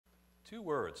Two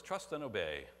words, trust and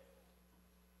obey.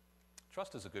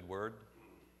 Trust is a good word.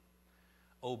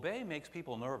 Obey makes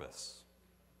people nervous.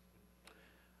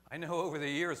 I know over the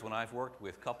years when I've worked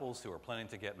with couples who are planning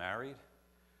to get married,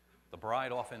 the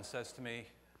bride often says to me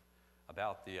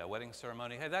about the wedding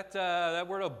ceremony, hey, that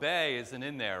word obey isn't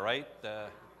in there, right? I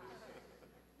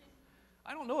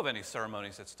don't know of any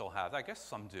ceremonies that still have that. I guess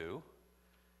some do.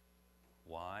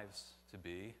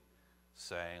 Wives-to-be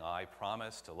saying, I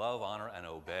promise to love, honor, and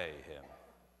obey him.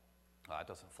 It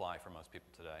doesn't fly for most people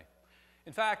today.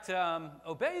 In fact,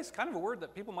 obey is kind of a word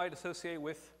that people might associate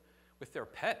with their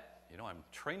pet. You know, I'm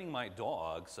training my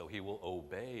dog so he will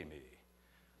obey me.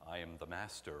 I am the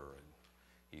master, and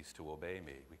he's to obey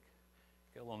me. We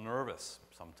get a little nervous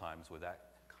sometimes with that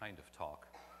kind of talk.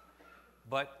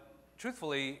 But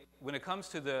truthfully, when it comes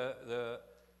to the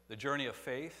journey of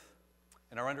faith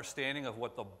and our understanding of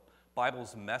what the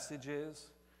Bible's message is,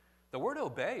 the word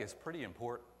obey is pretty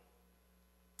important.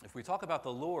 If we talk about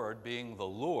the Lord being the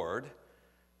Lord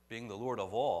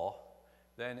of all,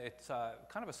 then it's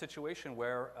kind of a situation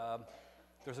where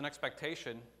there's an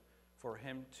expectation for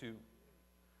him to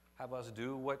have us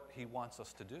do what he wants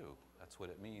us to do. That's what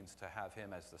it means to have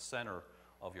him as the center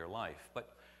of your life.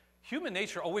 But human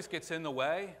nature always gets in the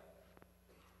way.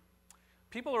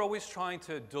 People are always trying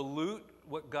to dilute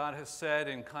what God has said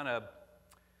and kind of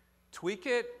tweak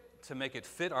it to make it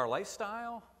fit our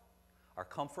lifestyle, our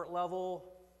comfort level.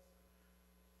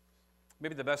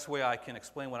 Maybe the best way I can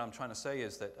explain what I'm trying to say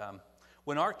is that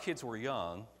when our kids were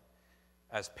young,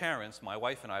 as parents, my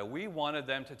wife and I, we wanted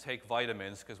them to take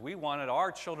vitamins because we wanted our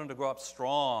children to grow up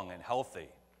strong and healthy.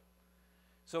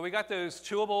 So we got those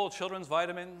chewable children's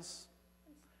vitamins.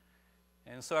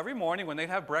 And so every morning when they'd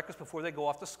have breakfast before they go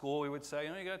off to school, we would say,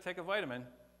 you know, you got to take a vitamin.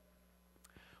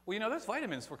 Well, you know, those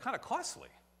vitamins were kind of costly.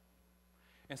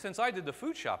 And since I did the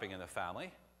food shopping in the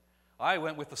family, I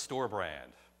went with the store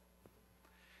brand.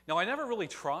 Now, I never really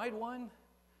tried one,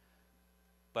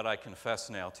 but I confess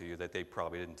now to you that they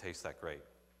probably didn't taste that great.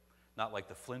 Not like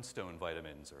the Flintstone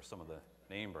vitamins or some of the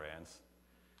name brands.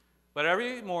 But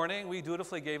every morning, we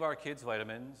dutifully gave our kids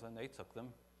vitamins, and they took them.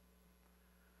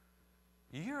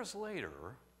 Years later,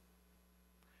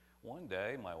 one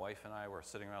day, my wife and I were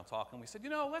sitting around talking. We said, you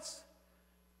know, let's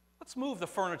move the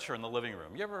furniture in the living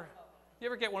room. You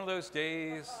ever get one of those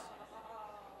days?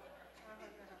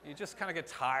 You just kind of get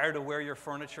tired of where your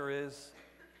furniture is.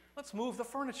 Let's move the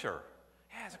furniture.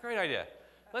 Yeah, it's a great idea.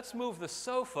 Let's move the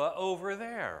sofa over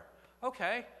there.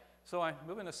 Okay, so I'm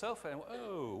moving the sofa, and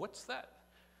oh, what's that?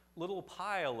 Little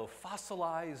pile of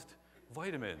fossilized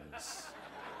vitamins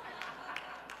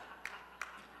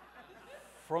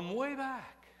from way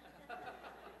back.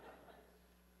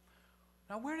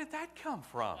 Now, where did that come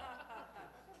from?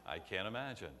 I can't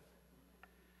imagine.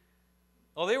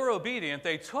 Well, they were obedient.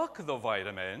 They took the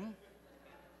vitamin,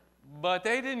 but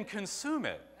they didn't consume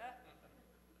it.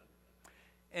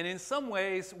 And in some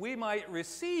ways, we might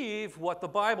receive what the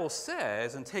Bible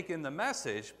says and take in the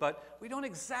message, but we don't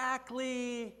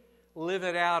exactly live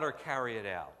it out or carry it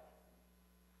out.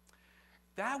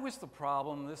 That was the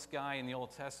problem this guy in the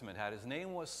Old Testament had. His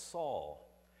name was Saul.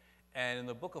 And in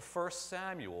the book of 1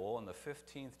 Samuel, in the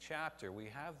 15th chapter, we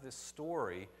have this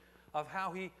story of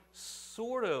how he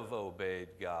sort of obeyed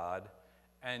God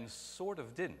and sort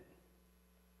of didn't.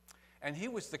 And he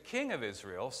was the king of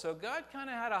Israel, so God kind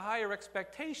of had a higher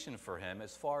expectation for him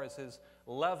as far as his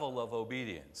level of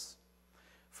obedience.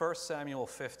 1 Samuel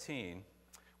 15,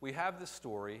 we have the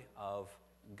story of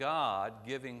God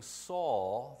giving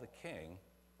Saul, the king,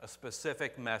 a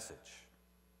specific message.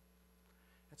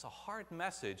 It's a hard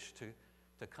message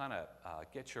to kind of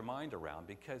get your mind around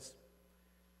because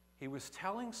he was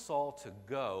telling Saul to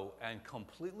go and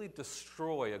completely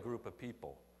destroy a group of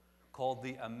people called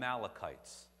the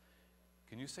Amalekites.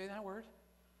 Can you say that word?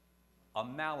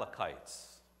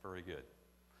 Amalekites. Very good.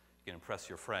 You can impress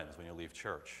your friends when you leave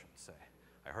church and say,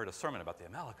 I heard a sermon about the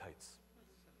Amalekites.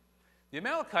 The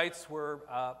Amalekites were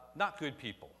not good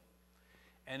people.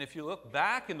 And if you look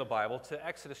back in the Bible to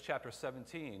Exodus chapter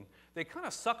 17, they kind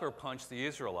of sucker punched the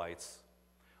Israelites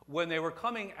when they were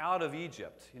coming out of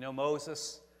Egypt. You know,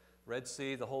 Moses, Red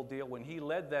Sea, the whole deal. When he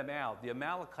led them out, the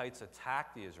Amalekites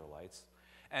attacked the Israelites.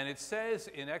 And it says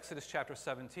in Exodus chapter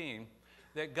 17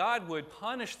 that God would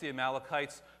punish the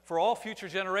Amalekites for all future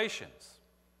generations.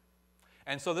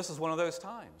 And so this is one of those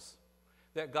times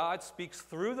that God speaks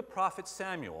through the prophet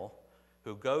Samuel,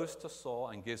 who goes to Saul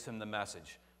and gives him the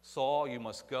message. Saul, you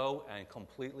must go and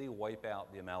completely wipe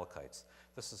out the Amalekites.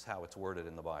 This is how it's worded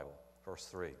in the Bible. Verse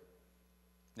 3.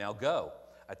 Now go,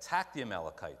 attack the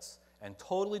Amalekites, and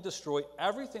totally destroy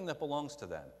everything that belongs to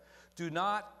them. Do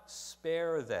not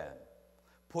spare them.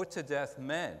 Put to death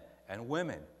men and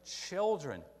women,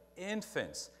 children,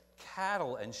 infants,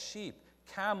 cattle and sheep,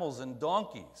 camels and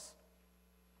donkeys,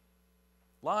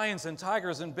 lions and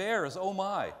tigers and bears, oh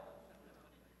my.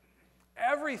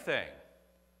 Everything.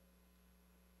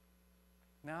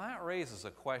 Now that raises a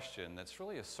question that's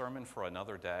really a sermon for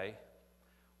another day.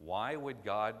 Why would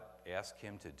God ask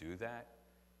him to do that?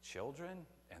 Children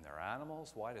and their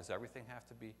animals? Why does everything have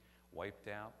to be wiped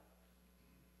out?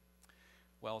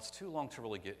 Well, it's too long to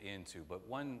really get into, but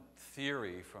one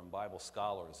theory from Bible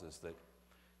scholars is that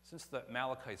since the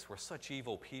Amalekites were such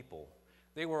evil people,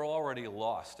 they were already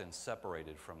lost and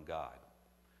separated from God.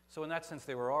 So in that sense,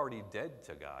 they were already dead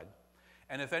to God.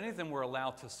 And if any of them were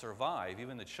allowed to survive,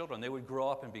 even the children, they would grow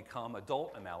up and become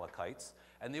adult Amalekites,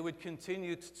 and they would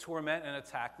continue to torment and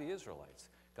attack the Israelites,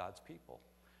 God's people.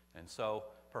 And so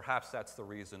perhaps that's the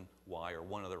reason why, or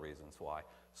one of the reasons why,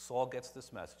 Saul gets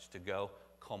this message to go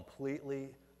completely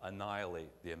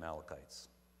annihilate the Amalekites.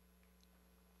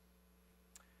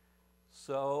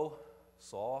 So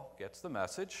Saul gets the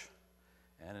message,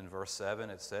 and in verse 7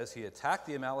 it says, he attacked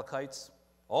the Amalekites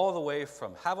all the way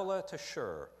from Havilah to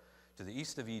Shur, to the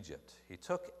east of Egypt. He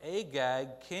took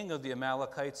Agag, king of the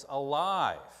Amalekites,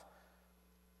 alive,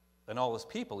 and all his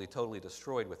people he totally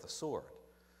destroyed with the sword.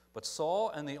 But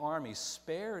Saul and the army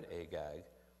spared Agag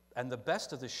and the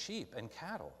best of the sheep and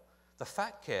cattle, the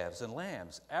fat calves and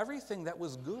lambs, everything that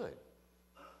was good.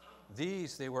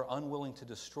 These they were unwilling to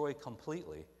destroy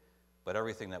completely, but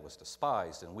everything that was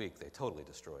despised and weak they totally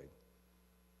destroyed.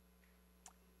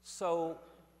 So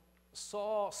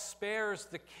Saul spares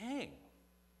the king,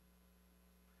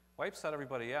 wipes out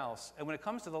everybody else, and when it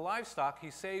comes to the livestock, he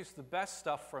saves the best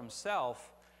stuff for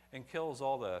himself and kills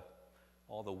all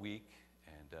the weak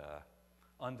and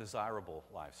undesirable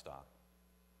livestock.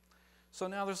 So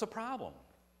now there's a problem.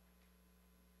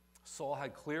 Saul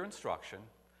had clear instruction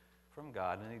from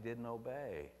God, and he didn't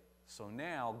obey. So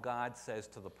now God says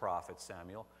to the prophet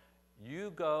Samuel,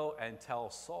 you go and tell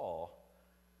Saul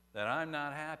that I'm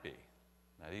not happy.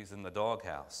 Now he's in the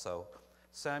doghouse. So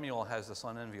Samuel has this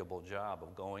unenviable job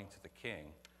of going to the king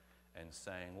and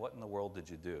saying, what in the world did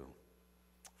you do?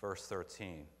 Verse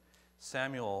 13,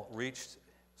 Samuel reached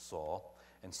Saul,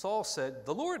 and Saul said,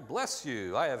 the Lord bless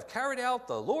you. I have carried out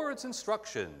the Lord's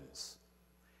instructions.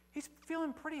 He's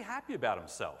feeling pretty happy about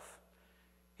himself.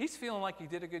 He's feeling like he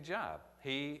did a good job.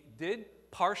 He did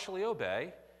partially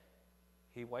obey.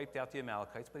 He wiped out the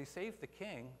Amalekites, but he saved the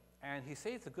king, and he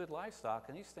saved the good livestock,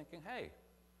 and he's thinking, hey,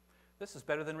 this is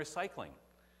better than recycling.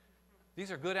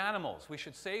 These are good animals. We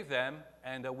should save them,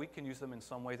 and we can use them in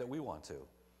some way that we want to.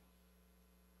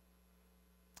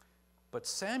 But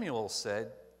Samuel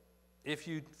said, if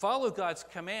you followed God's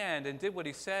command and did what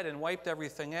he said and wiped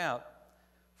everything out,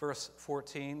 verse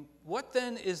 14, what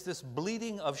then is this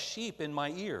bleating of sheep in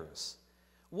my ears?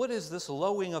 What is this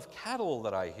lowing of cattle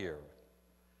that I hear?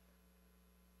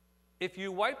 If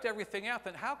you wiped everything out,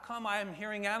 then how come I am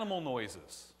hearing animal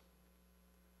noises?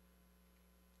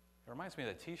 It reminds me of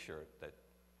that t-shirt that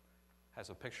has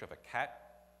a picture of a cat,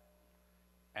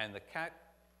 and the cat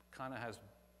kind of has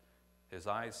his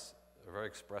eyes are very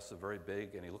expressive, very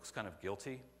big, and he looks kind of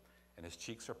guilty, and his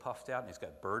cheeks are puffed out, and he's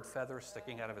got bird feathers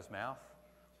sticking out of his mouth,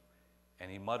 and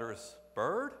he mutters,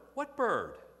 bird? What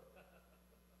bird?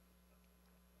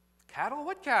 Cattle?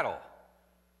 What cattle?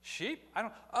 Sheep?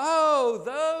 Oh,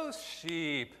 those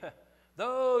sheep,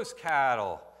 those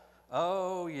cattle.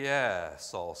 Oh, yeah,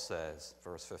 Saul says,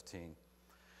 verse 15.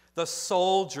 The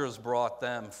soldiers brought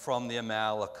them from the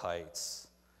Amalekites.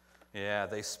 Yeah,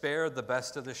 they spared the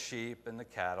best of the sheep and the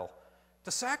cattle to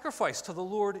sacrifice to the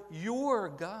Lord your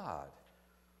God.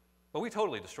 But we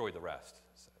totally destroyed the rest,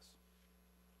 it says.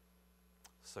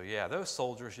 So yeah, those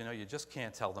soldiers, you just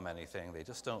can't tell them anything. They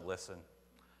just don't listen.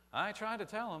 I tried to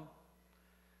tell them,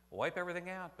 wipe everything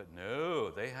out, but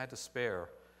no, they had to spare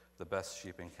the best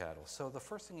sheep and cattle. So the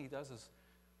first thing he does is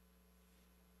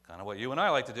kind of what you and I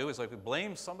like to do, is like we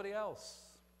blame somebody else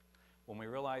when we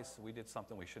realize we did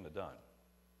something we shouldn't have done.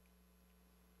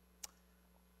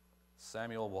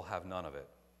 Samuel will have none of it.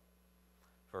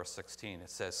 Verse 16, it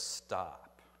says,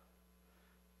 stop.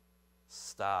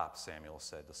 Stop, Samuel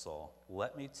said to Saul.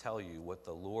 Let me tell you what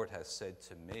the Lord has said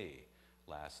to me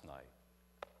last night.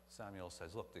 Samuel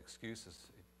says, look, the excuse is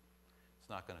it's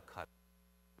not going to cut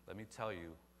it. Let me tell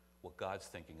you what God's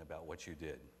thinking about what you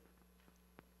did.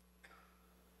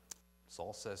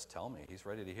 Saul says, tell me. He's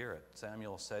ready to hear it.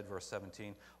 Samuel said, verse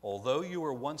 17, although you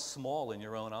were once small in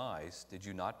your own eyes, did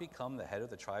you not become the head of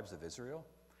the tribes of Israel?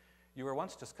 You were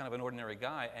once just kind of an ordinary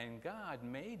guy, and God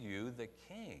made you the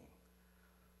king.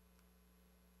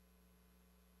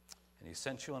 And he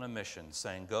sent you on a mission,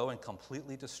 saying, go and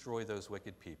completely destroy those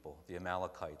wicked people, the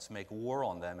Amalekites. Make war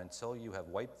on them until you have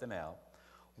wiped them out.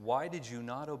 Why did you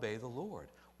not obey the Lord?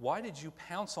 Why did you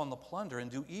pounce on the plunder and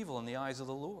do evil in the eyes of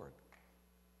the Lord?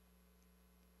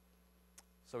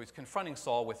 So he's confronting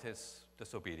Saul with his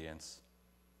disobedience.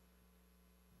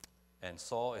 And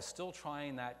Saul is still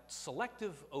trying that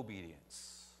selective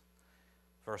obedience.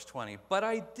 Verse 20, but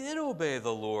I did obey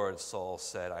the Lord, Saul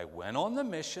said. I went on the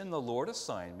mission the Lord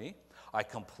assigned me. I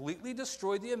completely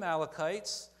destroyed the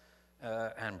Amalekites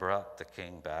and brought the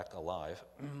king back alive.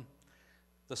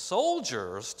 The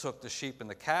soldiers took the sheep and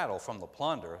the cattle from the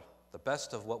plunder, the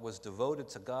best of what was devoted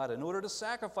to God, in order to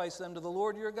sacrifice them to the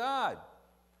Lord your God.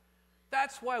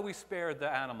 That's why we spared the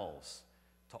animals,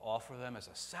 to offer them as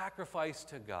a sacrifice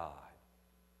to God.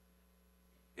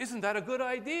 Isn't that a good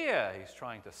idea? He's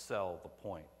trying to sell the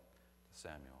point to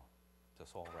Samuel, to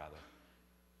Saul rather.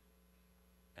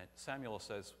 And Samuel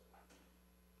says,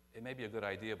 it may be a good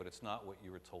idea, but it's not what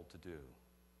you were told to do.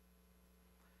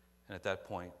 And at that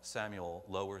point, Samuel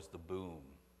lowers the boom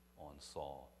on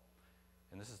Saul.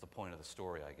 And this is the point of the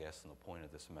story, I guess, and the point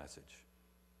of this message.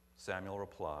 Samuel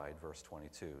replied, verse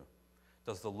 22,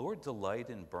 does the Lord delight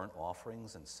in burnt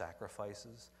offerings and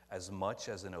sacrifices as much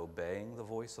as in obeying the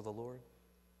voice of the Lord?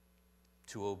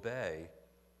 To obey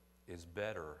is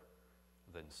better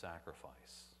than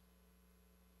sacrifice.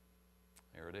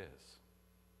 There it is.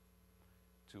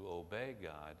 To obey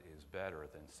God is better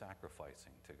than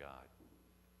sacrificing to God.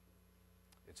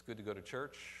 It's good to go to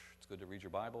church. It's good to read your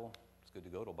Bible. It's good to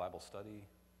go to a Bible study.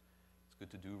 It's good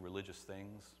to do religious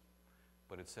things.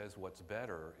 But it says what's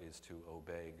better is to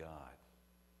obey God.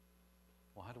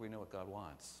 Well, how do we know what God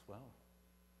wants? Well,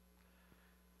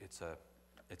 it's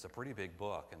a pretty big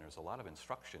book, and there's a lot of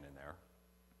instruction in there.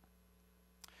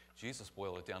 Jesus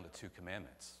boiled it down to 2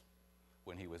 commandments.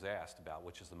 When he was asked about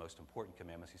which is the most important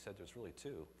commandments, he said there's really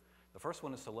 2. The first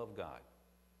one is to love God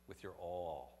with your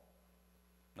all.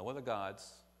 No other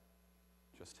gods,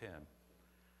 just him.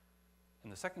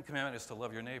 And the second commandment is to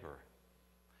love your neighbor.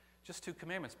 Just 2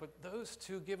 commandments, but those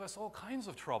 2 give us all kinds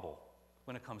of trouble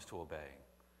when it comes to obeying.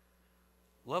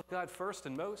 Love God first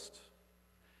and most.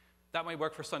 That might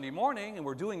work for Sunday morning, and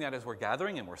we're doing that as we're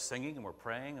gathering, and we're singing, and we're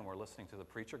praying, and we're listening to the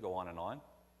preacher go on and on.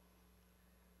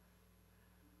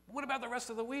 But what about the rest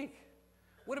of the week?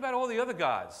 What about all the other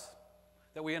gods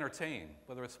that we entertain,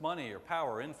 whether it's money or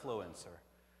power or influence or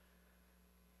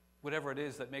whatever it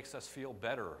is that makes us feel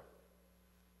better?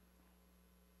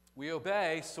 We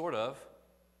obey, sort of.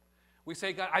 We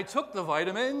say, God, I took the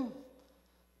vitamin,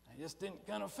 I just didn't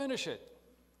kind of finish it.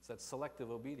 It's that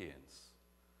selective obedience.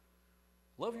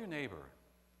 Love your neighbor.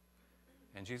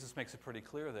 And Jesus makes it pretty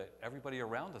clear that everybody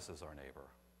around us is our neighbor.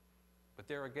 But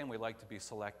there again, we like to be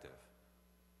selective.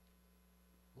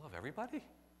 Love everybody?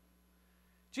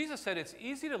 Jesus said it's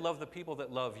easy to love the people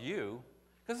that love you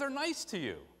because they're nice to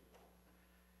you.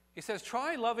 He says,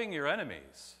 try loving your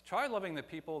enemies. Try loving the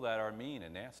people that are mean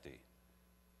and nasty.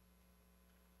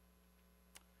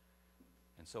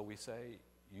 And so we say,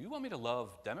 you want me to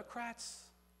love Democrats?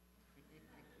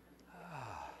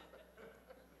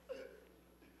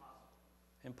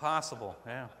 Impossible,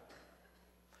 yeah.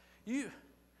 You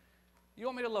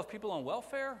want me to love people on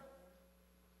welfare?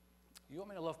 You want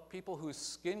me to love people whose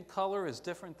skin color is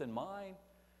different than mine?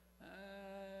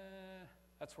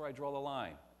 That's where I draw the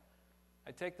line.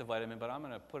 I take the vitamin, but I'm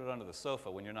going to put it under the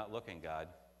sofa when you're not looking, God,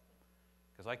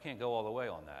 because I can't go all the way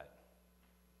on that.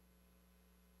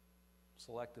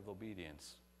 Selective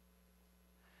obedience.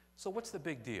 So what's the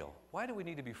big deal? Why do we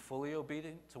need to be fully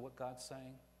obedient to what God's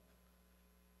saying?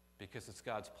 Because it's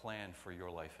God's plan for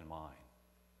your life and mine.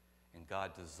 And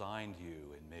God designed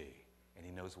you and me, and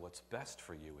he knows what's best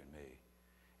for you and me.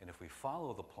 And if we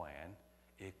follow the plan,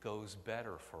 it goes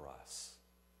better for us.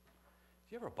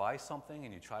 Do you ever buy something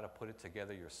and you try to put it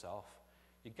together yourself?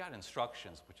 You got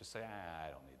instructions, but you say, I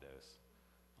don't need those.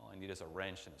 All I need is a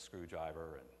wrench and a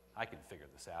screwdriver, and I can figure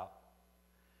this out.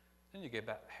 Then you get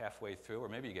about halfway through, or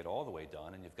maybe you get all the way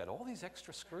done, and you've got all these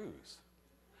extra screws.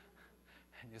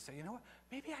 And you say, you know what,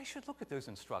 maybe I should look at those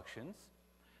instructions.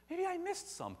 Maybe I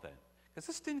missed something, because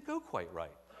this didn't go quite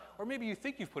right. Or maybe you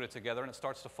think you've put it together and it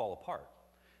starts to fall apart.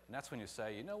 And that's when you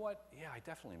say, you know what, yeah, I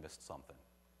definitely missed something.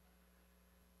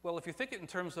 Well, if you think it in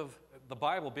terms of the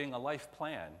Bible being a life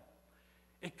plan,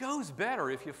 it goes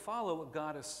better if you follow what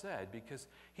God has said, because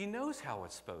he knows how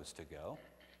it's supposed to go.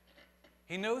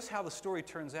 He knows how the story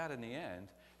turns out in the end,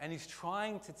 and he's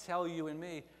trying to tell you and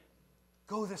me,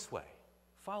 go this way.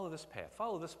 Follow this path,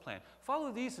 follow this plan,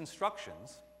 follow these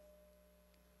instructions,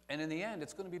 and in the end,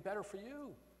 it's going to be better for you.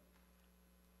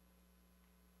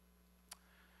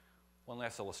 one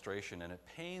last illustration, and it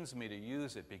pains me to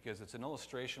use it because it's an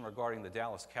illustration regarding the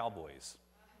Dallas Cowboys.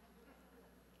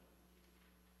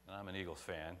 And I'm an Eagles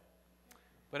fan.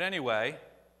 But anyway,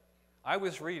 I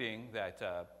was reading that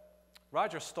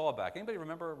Roger Staubach, anybody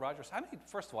remember Roger?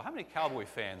 First of all, how many Cowboy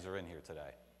fans are in here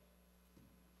today?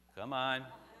 Come on.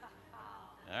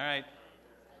 All right.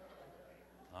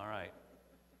 All right.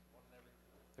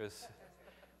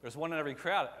 There's one in every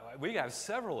crowd. We have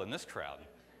several in this crowd.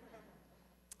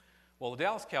 Well, the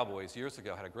Dallas Cowboys years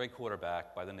ago had a great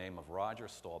quarterback by the name of Roger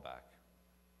Staubach,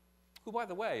 who, by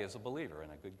the way, is a believer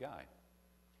and a good guy.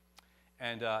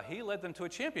 And he led them to a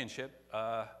championship,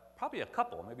 probably a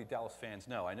couple, maybe Dallas fans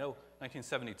know. I know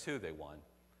 1972 they won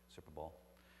Super Bowl.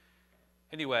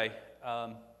 Anyway,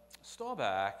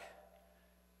 Staubach,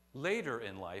 later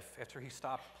in life, after he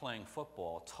stopped playing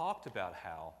football, talked about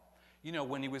how, you know,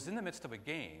 when he was in the midst of a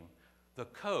game, the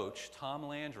coach, Tom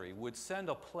Landry, would send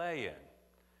a play in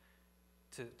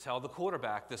to tell the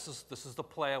quarterback, this is the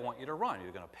play I want you to run.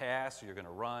 You're going to pass or you're going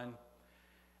to run.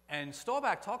 And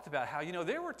Staubach talked about how, you know,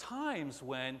 there were times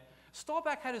when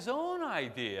Staubach had his own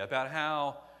idea about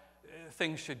how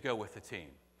things should go with the team.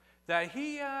 That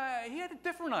he had a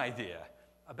different idea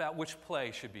about which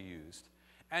play should be used.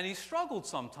 And he struggled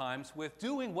sometimes with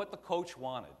doing what the coach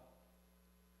wanted.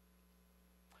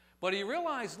 But he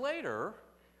realized later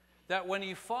that when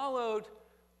he followed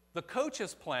the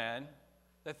coach's plan,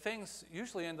 that things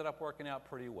usually ended up working out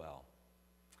pretty well.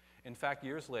 In fact,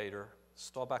 years later,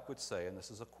 Staubach would say, and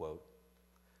this is a quote,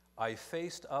 "I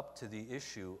faced up to the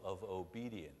issue of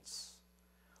obedience.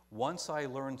 Once I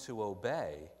learned to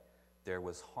obey, there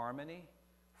was harmony,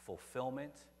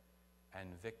 fulfillment,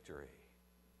 and victory."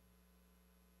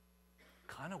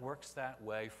 Kind of works that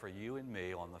way for you and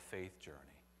me on the faith journey.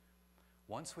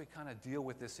 Once we kind of deal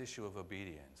with this issue of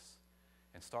obedience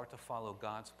and start to follow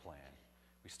God's plan,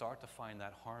 we start to find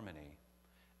that harmony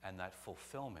and that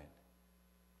fulfillment,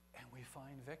 and we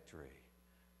find victory.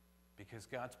 Because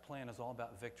God's plan is all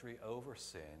about victory over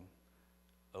sin,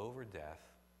 over death,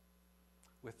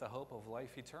 with the hope of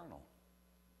life eternal.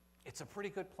 It's a pretty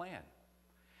good plan.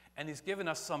 And He's given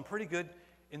us some pretty good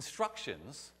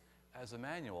instructions as a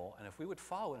manual, and if we would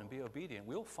follow it and be obedient,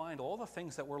 we'll find all the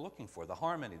things that we're looking for, the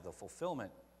harmony, the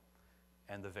fulfillment,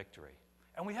 and the victory.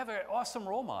 And we have an awesome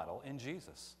role model in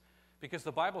Jesus, because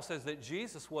the Bible says that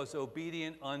Jesus was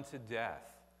obedient unto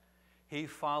death. He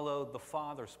followed the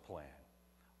Father's plan,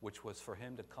 which was for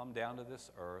Him to come down to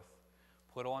this earth,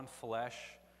 put on flesh,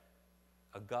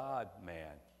 a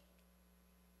God-man,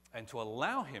 and to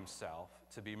allow Himself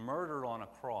to be murdered on a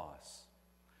cross,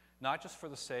 not just for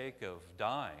the sake of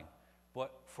dying,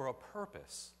 but for a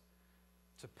purpose,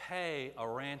 to pay a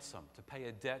ransom, to pay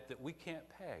a debt that we can't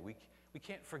pay. We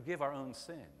can't forgive our own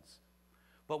sins.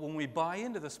 But when we buy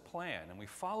into this plan and we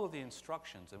follow the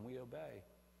instructions and we obey,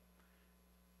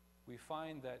 we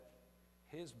find that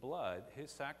His blood, His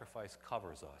sacrifice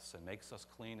covers us and makes us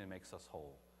clean and makes us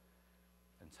whole,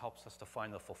 and helps us to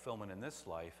find the fulfillment in this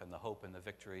life and the hope and the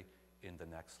victory in the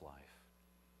next life.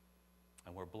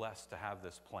 And we're blessed to have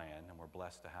this plan, and we're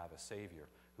blessed to have a Savior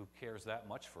who cares that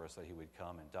much for us that He would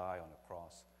come and die on a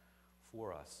cross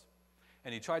for us.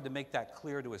 And He tried to make that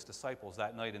clear to His disciples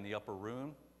that night in the upper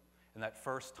room, in that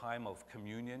first time of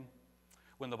communion,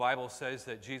 when the Bible says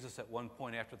that Jesus at one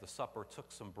point after the supper took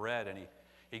some bread and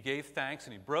he gave thanks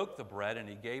and He broke the bread and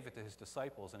He gave it to His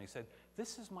disciples and He said,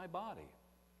 "This is my body,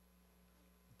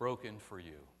 broken for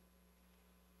you.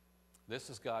 This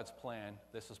is God's plan.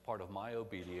 This is part of my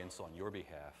obedience on your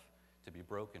behalf to be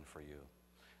broken for you."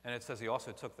 And it says He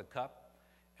also took the cup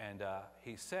and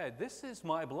He said, "This is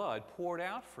my blood poured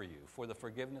out for you for the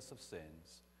forgiveness of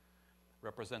sins."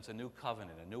 Represents a new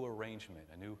covenant, a new arrangement,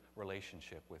 a new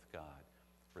relationship with God.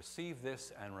 Receive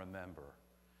this and remember.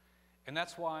 And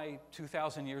that's why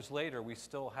 2,000 years later we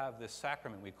still have this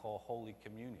sacrament we call Holy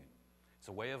Communion. It's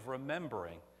a way of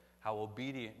remembering how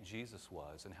obedient Jesus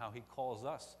was and how He calls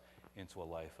us into a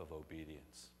life of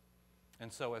obedience.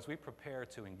 And so as we prepare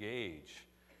to engage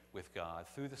with God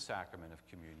through the sacrament of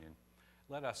communion,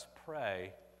 let us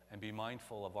pray and be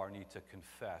mindful of our need to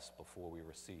confess before we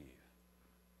receive.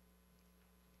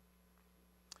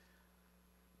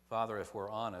 Father, if we're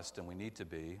honest, and we need to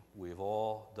be, we've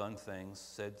all done things,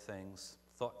 said things,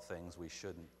 thought things we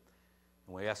shouldn't.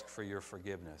 And we ask for your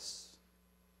forgiveness.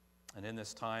 And in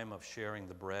this time of sharing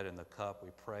the bread and the cup, we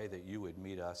pray that you would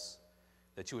meet us,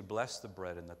 that you would bless the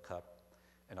bread and the cup,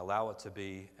 and allow it to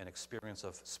be an experience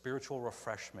of spiritual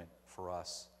refreshment for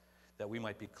us, that we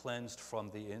might be cleansed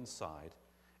from the inside,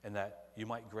 and that you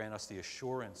might grant us the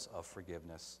assurance of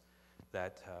forgiveness,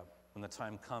 that when the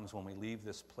time comes when we leave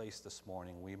this place this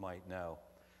morning, we might know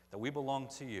that we belong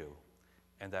to you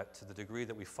and that to the degree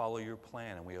that we follow your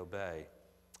plan and we obey,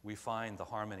 we find the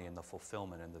harmony and the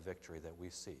fulfillment and the victory that we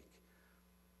seek.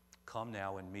 Come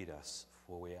now and meet us,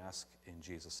 for we ask in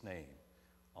Jesus' name.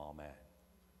 Amen.